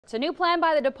reports. A new plan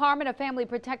by the Department of Family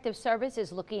Protective Service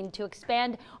is looking to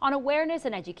expand on awareness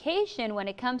and education when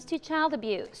it comes to child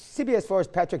abuse. CBS 4's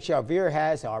Patrick Shalvier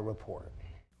has our report.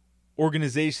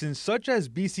 Organizations such as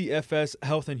BCFS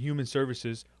Health and Human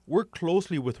Services work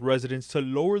closely with residents to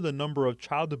lower the number of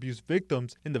child abuse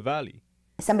victims in the valley.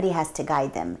 Somebody has to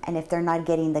guide them, and if they're not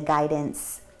getting the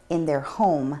guidance in their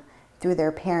home through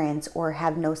their parents or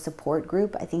have no support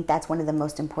group, I think that's one of the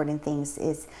most important things,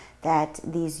 is that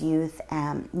these youth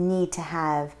need to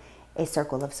have a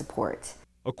circle of support.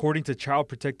 According to Child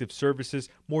Protective Services,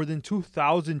 more than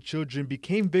 2,000 children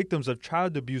became victims of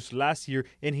child abuse last year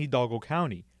in Hidalgo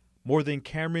County, more than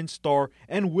Cameron, Starr,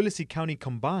 and Willacy County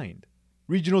combined.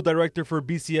 Regional Director for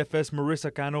BCFS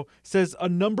Marissa Cano says a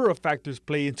number of factors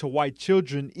play into why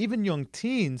children, even young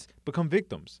teens, become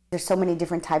victims. There's so many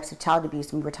different types of child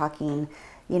abuse. We were talking,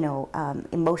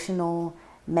 emotional,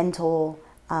 mental,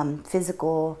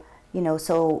 physical,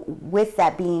 so with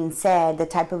that being said, the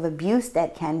type of abuse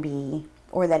that can be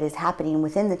or that is happening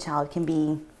within the child can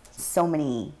be so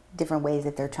many different ways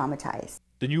that they're traumatized.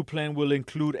 The new plan will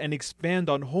include and expand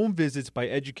on home visits by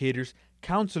educators,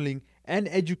 counseling, and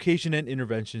education and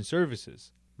intervention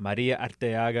services. Maria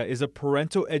Arteaga is a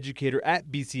parental educator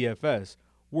at BCFS,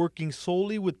 working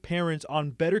solely with parents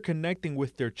on better connecting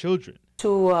with their children.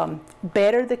 To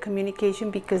better the communication,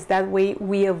 because that way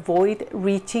we avoid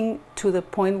reaching to the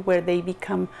point where they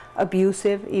become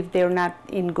abusive if they're not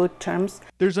in good terms.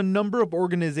 There's a number of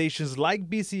organizations like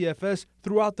BCFS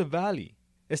throughout the valley.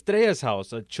 Estrella's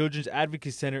House, a children's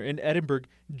advocacy center in Edinburgh,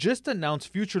 just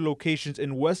announced future locations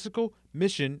in Wesco,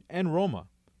 Mission, and Roma.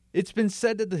 It's been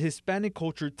said that the Hispanic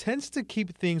culture tends to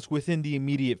keep things within the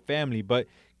immediate family, but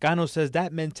Cano says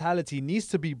that mentality needs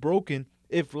to be broken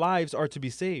if lives are to be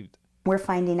saved. We're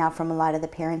finding out from a lot of the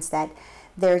parents that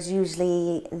there's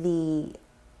usually the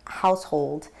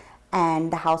household,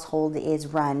 and the household is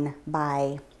run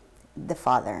by the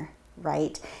father,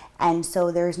 right? And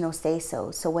so there's no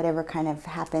say-so. So whatever kind of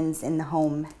happens in the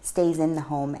home stays in the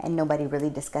home, and nobody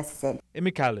really discusses it. In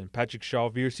McAllen, Patrick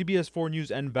Shalvier, CBS 4 News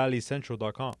and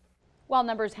ValleyCentral.com. While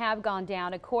numbers have gone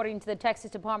down, according to the Texas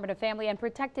Department of Family and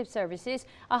Protective Services,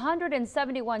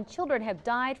 171 children have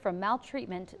died from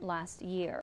maltreatment last year.